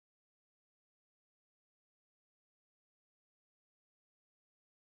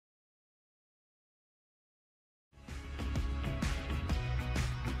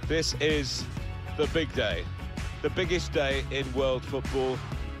This is the big day, the biggest day in world football.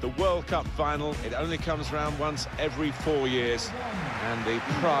 The World Cup final, it only comes round once every 4 years, and the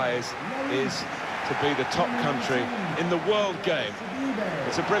prize is to be the top country in the world game.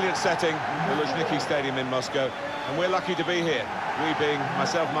 It's a brilliant setting, the Luzhniki Stadium in Moscow, and we're lucky to be here. We being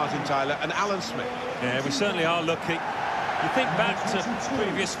myself, Martin Tyler, and Alan Smith. Yeah, we certainly are lucky. You think back to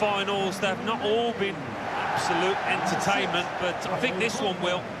previous finals, they've not all been absolute entertainment, but I think this one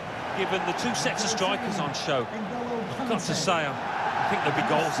will, given the two sets of strikers on show. I've got to say, I think there'll be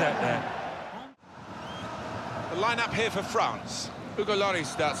goals out there. The lineup here for France. Hugo Lloris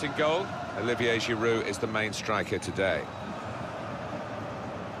starts in goal. Olivier Giroud is the main striker today.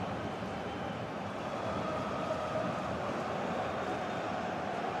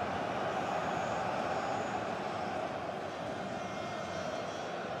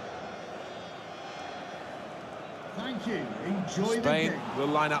 Thank you. Enjoy Spain will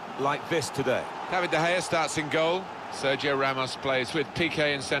line up like this today. David De Gea starts in goal. Sergio Ramos plays with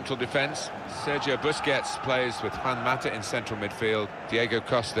Piqué in central defence. Sergio Busquets plays with Juan Mata in central midfield. Diego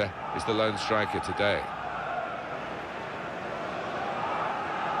Costa is the lone striker today.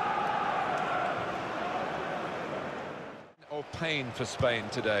 Or pain for Spain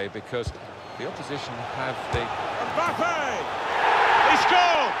today because the opposition have the... Mbappe! He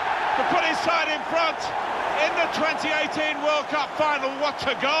scored to put his side in front in the 2018 World Cup final. What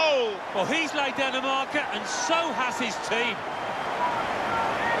a goal! Well, he's laid down a marker, and so has his team.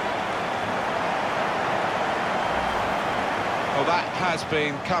 Well, that has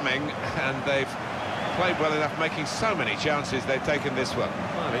been coming, and they've played well enough, making so many chances. They've taken this one.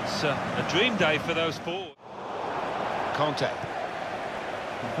 Well, it's a dream day for those forwards. Conte.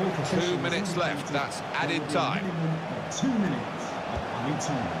 2 minutes left. That's added time. 2 minutes. Added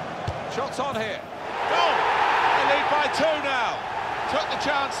time. Shots on here. Goal! They lead by 2 now. Took the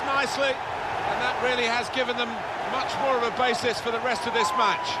chance nicely, and that really has given them much more of a basis for the rest of this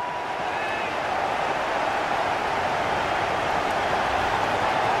match.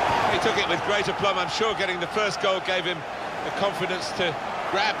 He took it with great aplomb. I'm sure getting the first goal gave him the confidence to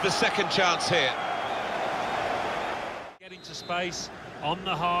grab the second chance here. Getting to space on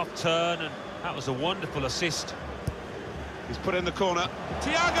the half turn, and that was a wonderful assist. He's put in the corner.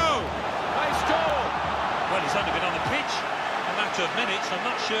 Thiago! They score! Well, he's only been on the pitch a matter of minutes. I'm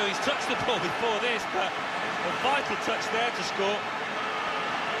not sure he's touched the ball before this, but a vital touch there to score.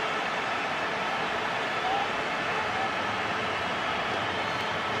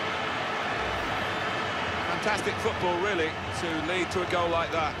 Fantastic football, really, to lead to a goal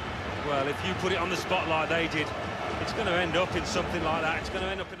like that. Well, if you put it on the spot like they did, it's going to end up in something like that. It's going to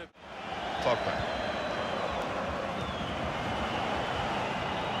end up in a... Pogba.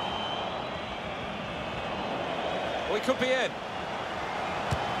 We could be in.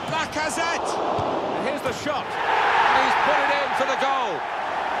 Lacazette! And here's the shot. And he's put it in for the goal.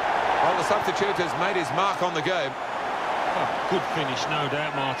 Well, the substitute has made his mark on the game. Oh, good finish, no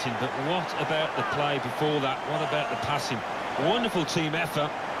doubt, Martin, but what about the play before that? What about the passing? Wonderful team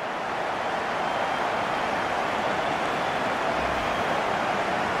effort.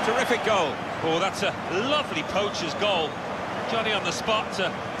 Terrific goal. Oh, that's a lovely poacher's goal. Johnny on the spot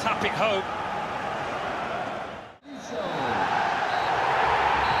to tap it home.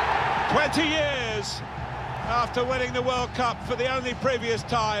 20 years after winning the World Cup for the only previous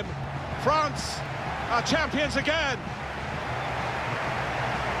time, France are champions again.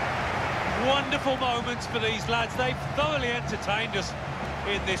 Wonderful moments for these lads. They've thoroughly entertained us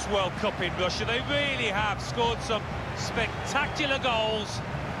in this World Cup in Russia. They really have scored some spectacular goals,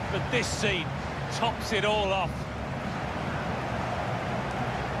 but this scene tops it all off.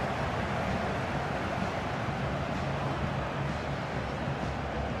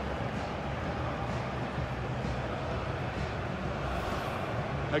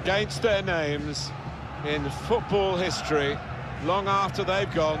 Against their names in football history, long after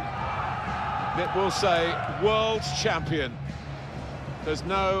they've gone, it will say world champion. There's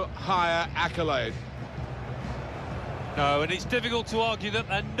no higher accolade. No, and it's difficult to argue that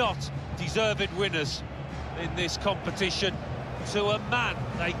they're not deserved winners in this competition. To a man,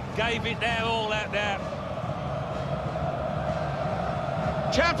 they gave it their all out there.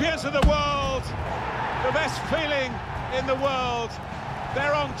 Champions of the world, the best feeling in the world.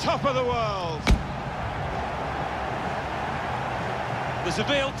 They're on top of the world. There's a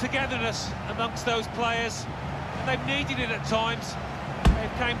real togetherness amongst those players, and they've needed it at times. They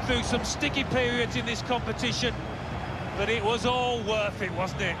came through some sticky periods in this competition, but it was all worth it,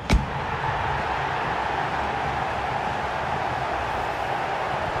 wasn't it?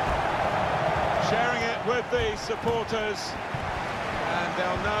 Sharing it with the supporters, and and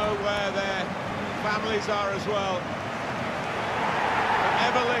they'll know where their families are as well.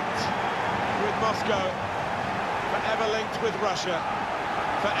 Forever linked with Moscow, forever linked with Russia,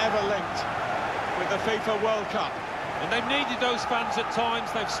 forever linked with the FIFA World Cup. And they've needed those fans at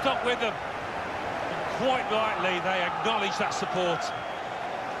times, they've stuck with them. And quite rightly, they acknowledge that support.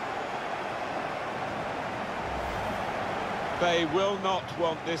 They will not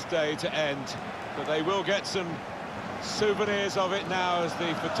want this day to end, but they will get some souvenirs of it now as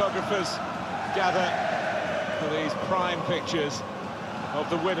the photographers gather for these prime pictures of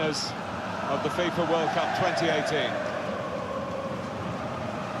the winners of the FIFA World Cup 2018.